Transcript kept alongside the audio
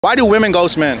Why do women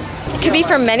ghost men? It could be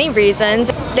for many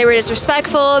reasons. They were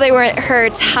disrespectful, they weren't her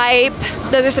type.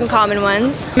 Those are some common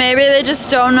ones. Maybe they just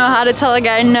don't know how to tell a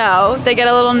guy no. They get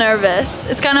a little nervous.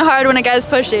 It's kind of hard when a guy's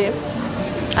pushy.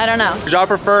 I don't know. Would y'all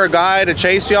prefer a guy to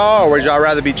chase y'all, or would y'all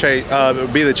rather be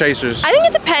the chasers? I think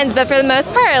it depends, but for the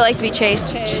most part, I like to be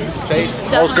chased.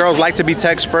 Most girls like to be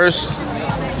text first.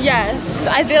 Yes,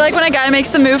 I feel like when a guy makes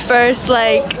the move first,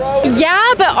 like...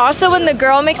 Yeah, but also when the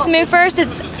girl makes the move first,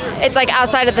 it's like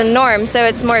outside of the norm, so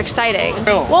it's more exciting.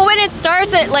 Well, when it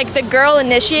starts, like the girl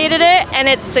initiated it and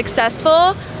it's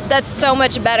successful, that's so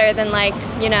much better than like,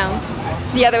 you know,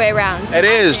 the other way around. It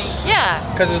is. Yeah.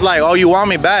 Because it's like, oh, you want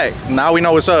me back. Now we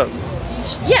know what's up.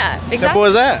 Yeah, exactly. Simple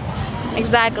as that.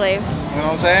 Exactly. You know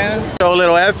what I'm saying? Show a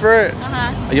little effort.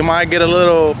 You might get a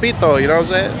little pito, you know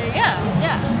what I'm saying? Yeah.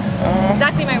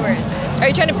 Exactly my words. Are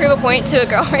you trying to prove a point to a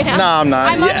girl right now? No, I'm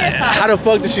not. I'm on your side. How the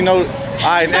fuck does she know?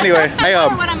 Alright, anyway. Hey,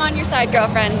 When I'm on your side,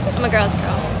 girlfriend. I'm a girl's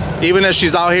girl. even if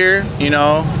she's out here, you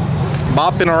know,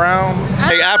 bopping around.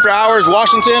 Hey, after hours,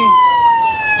 Washington,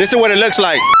 this is what it looks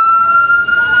like.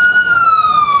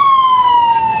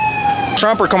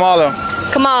 Trump or Kamala?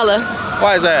 Kamala.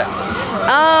 Why is that?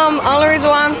 Only reason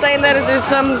why I'm saying that is there's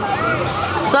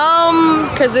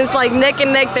cause it's like neck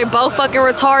and neck, they're both fucking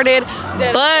retarded.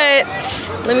 But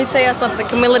let me tell you something,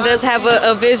 Kamala does have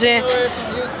a vision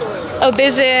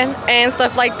and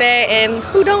stuff like that, and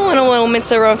who don't want a woman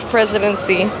to run for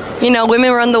presidency? You know,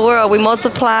 women run the world, we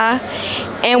multiply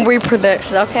and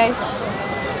reproduce, okay?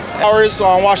 Hours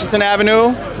on Washington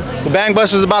Avenue. The bang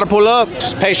bus is about to pull up.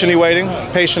 Just patiently waiting,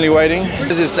 patiently waiting.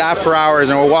 This is after hours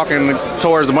and we're walking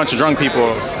towards a bunch of drunk people.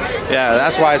 Yeah,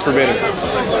 that's why it's forbidden.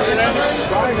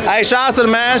 Hey, shout out to the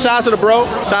man, shout out to the bro,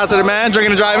 shout out to the man,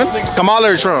 drinking and driving.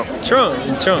 Kamala or Trump? Trump.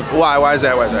 Why? Why is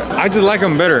that? Why is that? I just like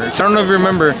him better. So I don't know if you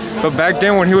remember, but back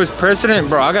then when he was president,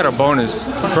 bro, I got a bonus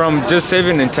from just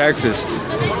saving in taxes.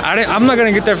 I'm not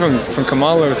gonna get that from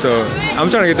Kamala, so I'm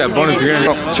trying to get that bonus again.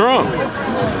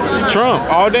 Trump,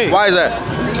 all day. Why is that?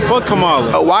 Fuck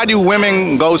Kamala. Why do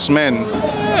women ghost men?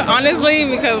 Honestly,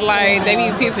 because like they be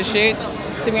a piece of shit.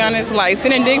 To be honest, like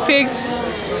sending dick pics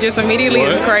just immediately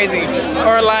is crazy.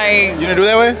 Or like You didn't do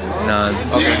that way? Nah.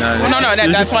 Okay, nah. no,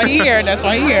 that's why he here. That's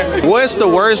why he here. What's the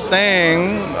worst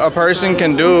thing a person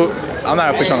can do? I'm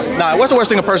not gonna put you on the Nah, what's the worst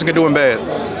thing a person can do in bed?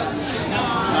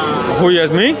 Who, you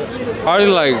ask me? Probably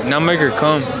like not make her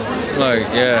come. Like,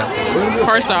 yeah.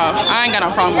 First off, I ain't got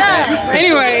no problem with that.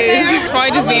 Anyways,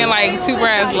 probably just being like super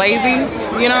ass lazy,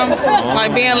 you know?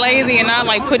 Like being lazy and not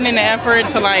like putting in the effort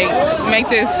to like make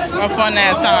this a fun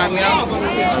ass time, you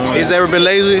know? He's ever been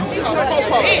lazy?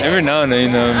 Every now and then,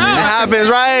 you know what I mean? It happens,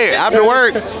 right? After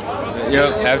work.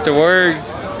 Yep, after work,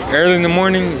 early in the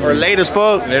morning. Or late as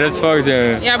fuck. Late as fuck,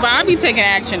 yeah. Yeah, but I be taking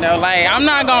action though. Like, I'm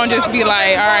not gonna just be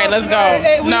like, all right, let's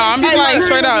go. No, I'm just like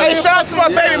straight up. Hey, shout out to my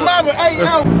baby mama. Hey,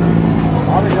 yo.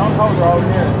 All the young hoes are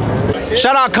over here.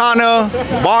 Shout out Connor,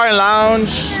 Bar and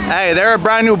Lounge. Hey, they're a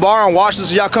brand new bar in Washington,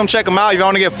 so y'all come check them out if you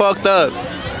want to get fucked up.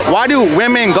 Why do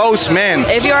women ghost men?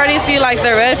 If you already see like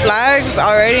the red flags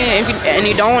already, and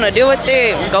you don't want to deal with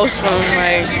it, ghost them.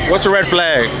 Like, What's a red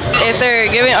flag? if they're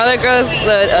giving other girls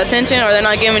the attention, or they're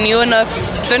not giving you enough,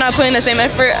 if they're not putting the same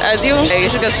effort as you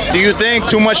should just Do you think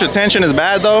too much attention is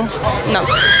bad though? no.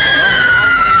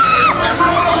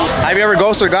 Have you ever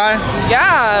ghosted a guy?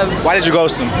 Yeah, Why did you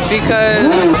ghost him? because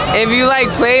if you like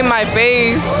play my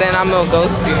face, then I'm gonna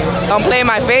ghost you. Don't play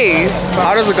my face.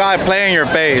 How does a guy play in your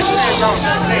face?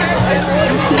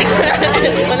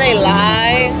 When they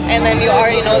lie, and then you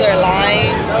already know they're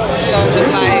lying, don't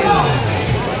just lie.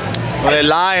 Well, they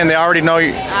lie and they already know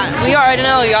you. We already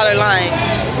know y'all are lying.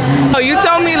 Oh, you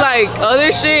tell me like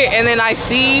other shit, and then I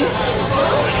see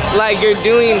like you're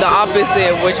doing the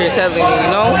opposite of what you're telling me,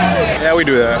 you know? Yeah, we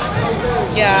do that.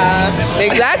 Yeah.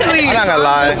 Exactly. I'm not gonna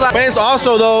lie. But it's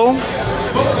also though,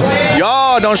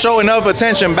 y'all don't show enough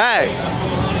attention back.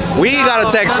 We gotta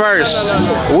text first.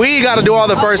 We gotta do all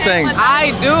the first things.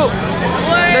 I do.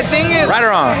 The thing is, Right or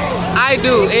wrong? I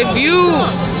do.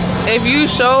 If you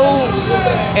show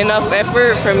enough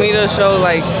effort for me to show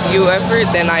like you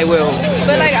effort, then I will.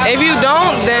 But like, If you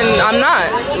don't, then I'm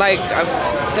not. Like,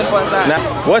 simple as that.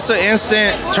 Now, what's the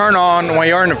instant turn on when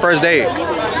you're on the first date?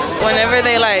 whenever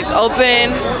they like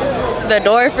open the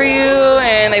door for you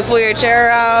and they pull your chair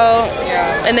out,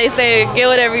 and they say, get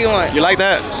whatever you want. You like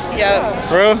that? Yeah.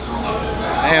 For real?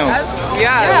 Damn.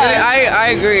 I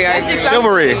agree.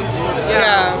 Chivalry.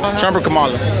 Yeah. Trump or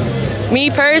Kamala? Me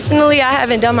personally, I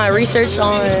haven't done my research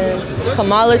on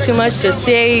Kamala too much to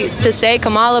say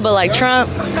Kamala, but like Trump,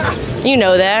 you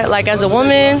know that. Like as a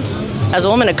woman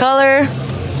of color,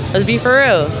 let's be for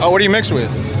real. Oh, what are you mixed with?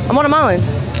 I'm Guatemalan.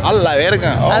 A la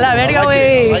verga. Oh, A la verga, I like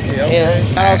wey. it. Okay.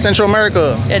 Yeah. Shout out Central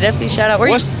America. Yeah, definitely shout out. Where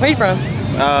you from?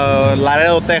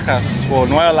 Laredo, Texas. Well,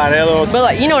 Nueva Laredo, But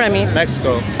like, you know what I mean.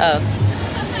 Mexico. Oh.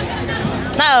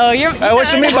 No, you're. Hey,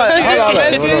 what you mean by that? Hold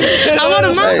on. I'm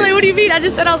on a month. Like, what do you mean? I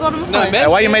just said I was on a month. Hey,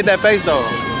 why you made that face though?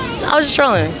 I was just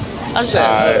trolling. I was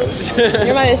just trolling.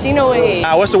 You're my Vecino, way.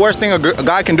 What's the worst thing a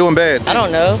guy can do in bed? I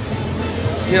don't know.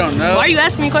 You don't know? Why are you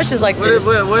asking me questions like this?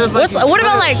 What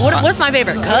about like, what's my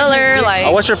favorite color?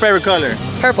 Like, What's your favorite color?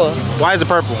 Purple. Why is it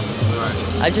purple?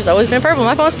 I just always been purple.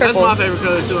 My phone's purple. That's my favorite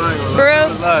color too. I ain't gonna For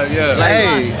lie. real? Yeah.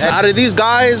 Hey, out of these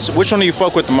guys, which one do you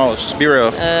fuck with the most? Be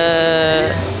real.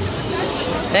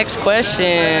 Next question.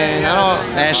 I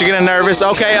don't. And she getting nervous.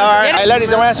 Okay, all right. Hey,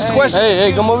 ladies, I'm gonna ask this question.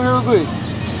 Hey, come over here real quick.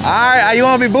 All right, you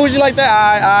wanna be bougie like that?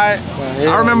 All right.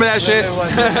 I remember that shit.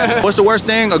 What's the worst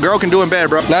thing a girl can do in bed,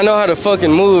 bro? Not know how to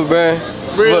fucking move, bro.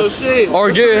 Real shit.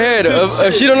 Or get head.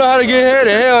 If she don't know how to get head,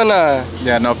 hell nah.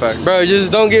 Yeah, no fact. Bro,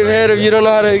 just don't give head if you don't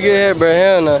know how to get head, bro.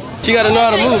 Hell nah. She gotta know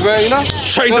how to move, bro, you know?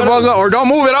 Straight the fuck up, or don't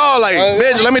move at all. Like,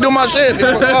 bitch, let me do my shit.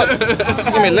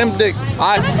 Give me a limp dick.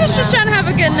 I'm just trying to have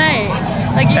a good night.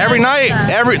 Like Every night,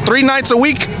 3 nights a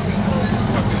week.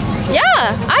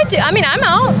 Yeah, I do. I mean, I'm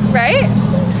out, right?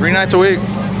 3 nights a week.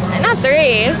 Not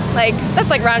 3. Like, that's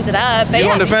like rounded up. But You yeah.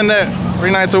 wanna defend that?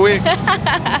 3 nights a week.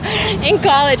 In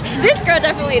college. This girl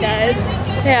definitely does.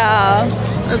 Yeah.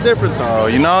 That's different though.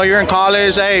 You know, you're in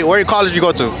college. Hey, where college you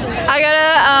go to?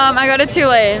 I go to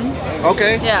Tulane.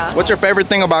 Okay. Yeah. What's your favorite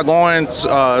thing about going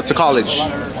to college?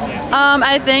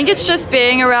 I think it's just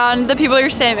being around the people your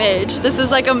same age. This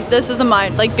is a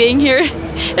mind. Like being here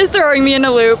is throwing me in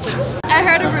a loop. I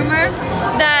heard a rumor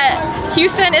that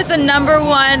Houston is the number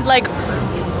one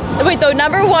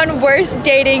worst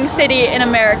dating city in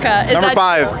America. Is Number that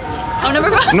 5. Oh,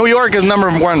 number 5. New York is number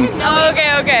 1. Oh,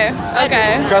 okay.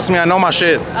 Trust me, I know my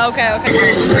shit. Okay.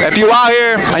 If you out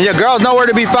here and your girl's nowhere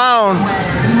to be found,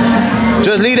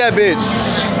 just leave that bitch.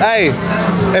 Hey,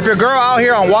 if your girl out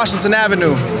here on Washington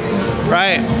Avenue,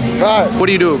 right? What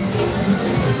do?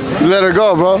 You let her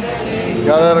go, bro. You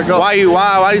gotta let her go. Why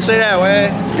you say that,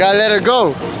 man? You gotta let her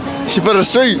go. She for the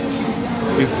streets.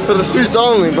 For the streets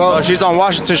only, bro. Oh, she's on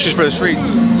Washington, she's for the streets.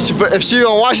 If she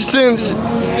on Washington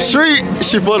Street,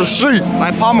 she for the street.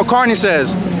 Like Paul McCartney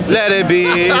says, let it be,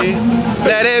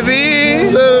 let it be,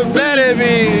 let it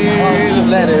be,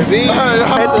 let it be. Right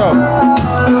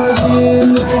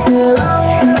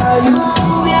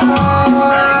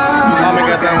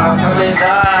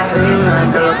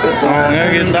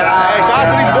Hey, shout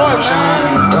out to these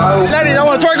boys. Ladies, y'all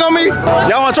wanna twerk on me?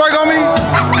 Y'all wanna twerk on me?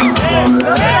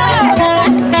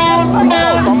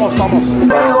 Almost.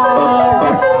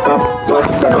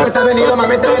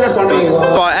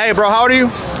 Hey, bro, how old are you?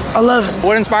 11.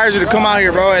 What inspires you to come out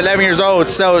here, bro? 11 years old,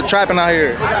 trapping out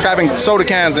here, trapping soda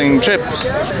cans and chips.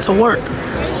 To work.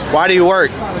 Why do you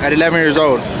work at 11 years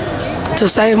old? To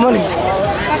save money.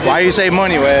 Why do you save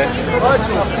money, man?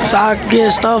 So I can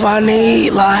get stuff I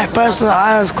need, like personal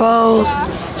items, clothes,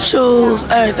 shoes,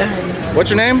 everything. What's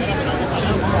your name?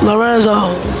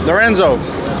 Lorenzo.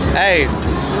 Hey,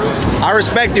 I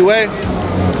respect you, eh?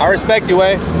 I respect you,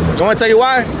 eh? You wanna tell you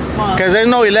why? Because there's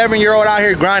no 11-year-old out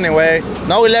here grinding, way.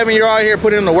 No 11-year-old out here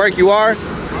putting in the work you are.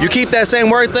 You keep that same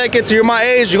work ethic till you're my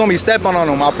age, you're gonna be stepping on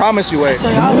them. I promise you, eh?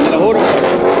 Hold on.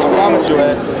 I promise you,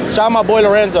 eh? Shout out my boy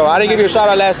Lorenzo. I didn't give you a shout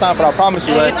out last time, but I promise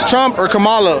you, eh? Trump or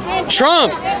Kamala?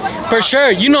 Trump, for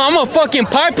sure. You know, I'm a fucking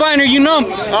pipeliner, you know.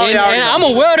 And I'm a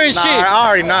welder and shit. I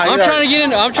already know. I'm trying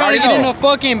to get into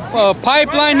fucking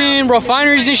pipelining,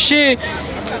 refineries and shit.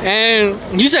 And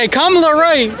you say Kamala,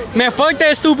 right? Man, fuck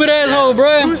that stupid asshole,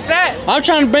 bro. Who's that? I'm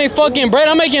trying to make fucking bread.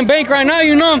 I'm making bank right now,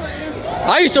 you know.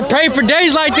 I used to pray for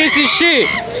days like this and shit.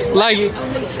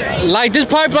 Like this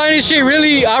pipeline and shit,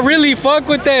 I really fuck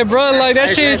with that, bro. Like that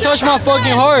shit touched my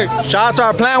fucking heart. Shout out to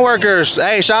our plant workers.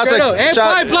 Hey, shout out to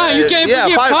pipeline. You can't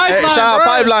forget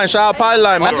pipeline. Shout out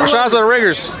pipeline, man. Shout out to the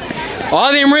riggers.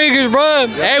 All them riggers, bro.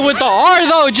 Hey, with the R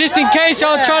though, just in case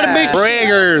y'all try to mix.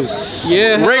 Riggers.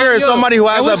 Yeah. Rigger is somebody who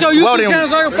has a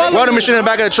welding machine in the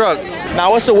back of the truck.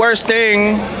 Now, what's the worst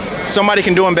thing somebody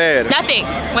can do in bed? Nothing.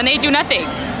 When they do nothing.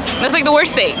 That's like the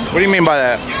worst thing. What do you mean by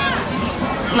that?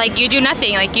 Like you do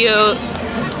nothing. Like you.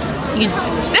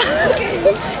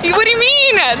 What do you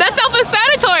mean? That's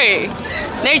self-explanatory.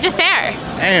 They're just there.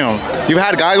 Damn. You've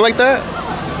had guys like that?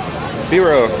 Be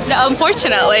real.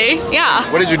 Unfortunately, yeah.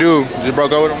 What did you do? You just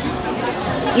broke up with them?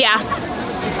 Yeah.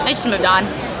 I just moved on.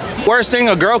 Worst thing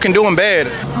a girl can do in bed.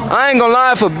 I ain't gonna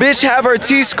lie, if a bitch have her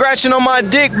teeth scratching on my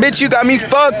dick, bitch, you got me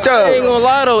fucked up. I ain't gonna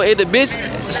lie though, if the bitch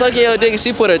sucking your dick and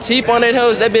she put her teeth on that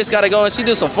hoe, that bitch gotta go and she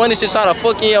do some funny shit, try to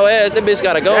fuck in your ass, that bitch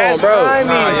gotta go on, bro.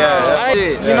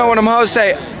 You know what them hoes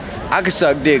say? I can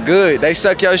suck dick good. They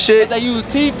suck your shit. They use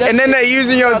teeth. And then they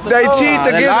using they teeth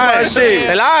against my shit.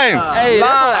 They lying. Hey,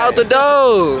 out the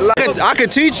door. I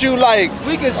could teach you like.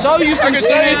 We can show you some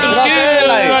shit.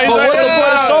 But what's the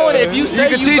point of showing it if you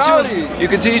say you about it? You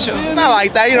can teach them. Not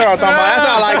like that. You know what I'm talking about. That's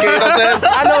not like it. You know what I'm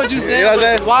saying? I know what you saying. You know what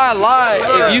I'm saying? Why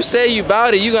lie? If you say you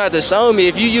about it, you got to show me.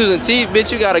 If you using teeth,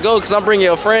 bitch, you gotta go because I'm bringing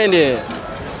your friend in.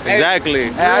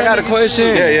 Exactly. Hey, I got a question.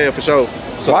 Yeah, for sure.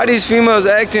 So why these females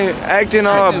acting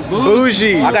all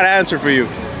bougie? I got an answer for you.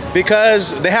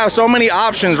 Because they have so many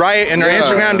options, right, in their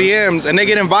Instagram DMs, and they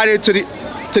get invited to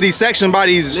these sections by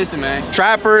these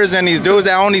trappers and these dudes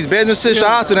that own these businesses. Shout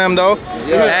out to them though.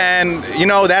 And you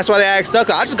know that's why they act stuck.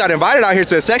 I just got invited out here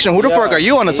to a section. Who the fuck are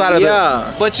you on the side of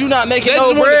the? But you not making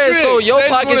no bread, so your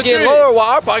pockets getting lower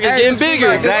while our pockets getting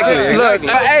bigger. Exactly. Look,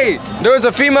 hey, there was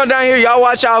a female down here. Y'all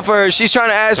watch out for her. She's trying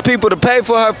to ask people to pay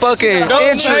for her fucking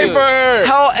entry. Pay for her.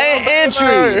 How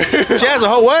entry? She has a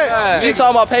whole what? She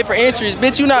talking about pay for entries.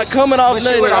 Bitch, you not coming off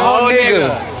nothing. With a whole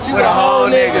nigga. She with a whole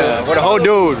nigga. With a whole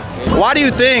dude. Why do you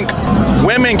think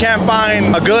women can't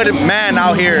find a good man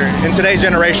out here in today's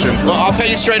generation? Well, I'll tell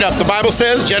you straight up. The Bible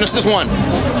says, Genesis 1,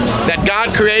 that God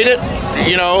created,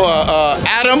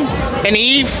 Adam and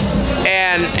Eve,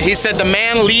 and he said the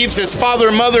man leaves his father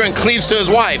and mother and cleaves to his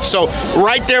wife. So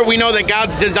right there we know that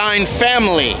God's designed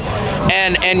family.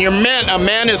 And a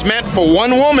man is meant for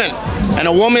one woman. And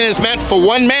a woman is meant for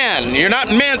one man. You're not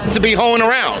meant to be hoeing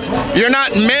around. You're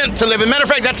not meant to live. As a matter of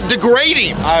fact, that's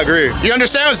degrading. I agree. You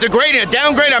understand? It's degrading, a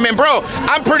downgrade. I mean, bro,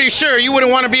 I'm pretty sure you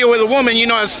wouldn't want to be with a woman,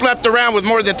 has slept around with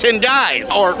more than 10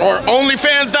 guys. Or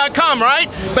OnlyFans.com, right?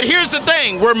 But here's the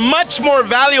thing. We're much more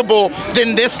valuable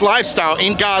than this lifestyle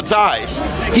in God's eyes.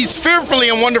 He's fearfully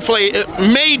and wonderfully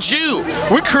made you.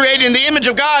 We're created in the image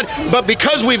of God, but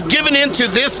because we've given into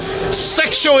this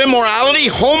sexual immorality,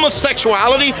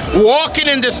 homosexuality, walking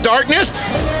in this darkness,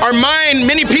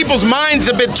 many people's minds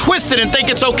have been twisted and think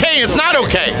it's okay. It's not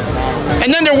okay.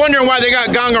 And then they're wondering why they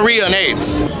got gonorrhea and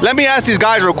AIDS. Let me ask these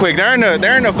guys real quick. They're in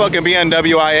the fucking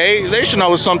BMW IA. They should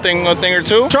know a thing or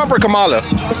two. Trump or Kamala?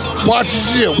 Watch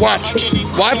shit. Watch.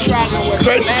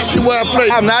 Play shit where I play.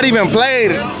 I've not even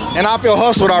played, and I feel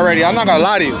hustled already. I'm not gonna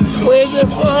lie to you. Where's it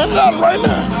fun? Not right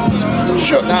now.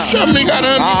 Show me got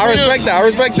underwear. I respect that. I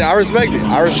respect it.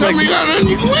 Show me got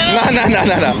underwear. No.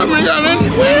 Show me got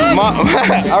underwear.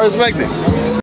 I respect it.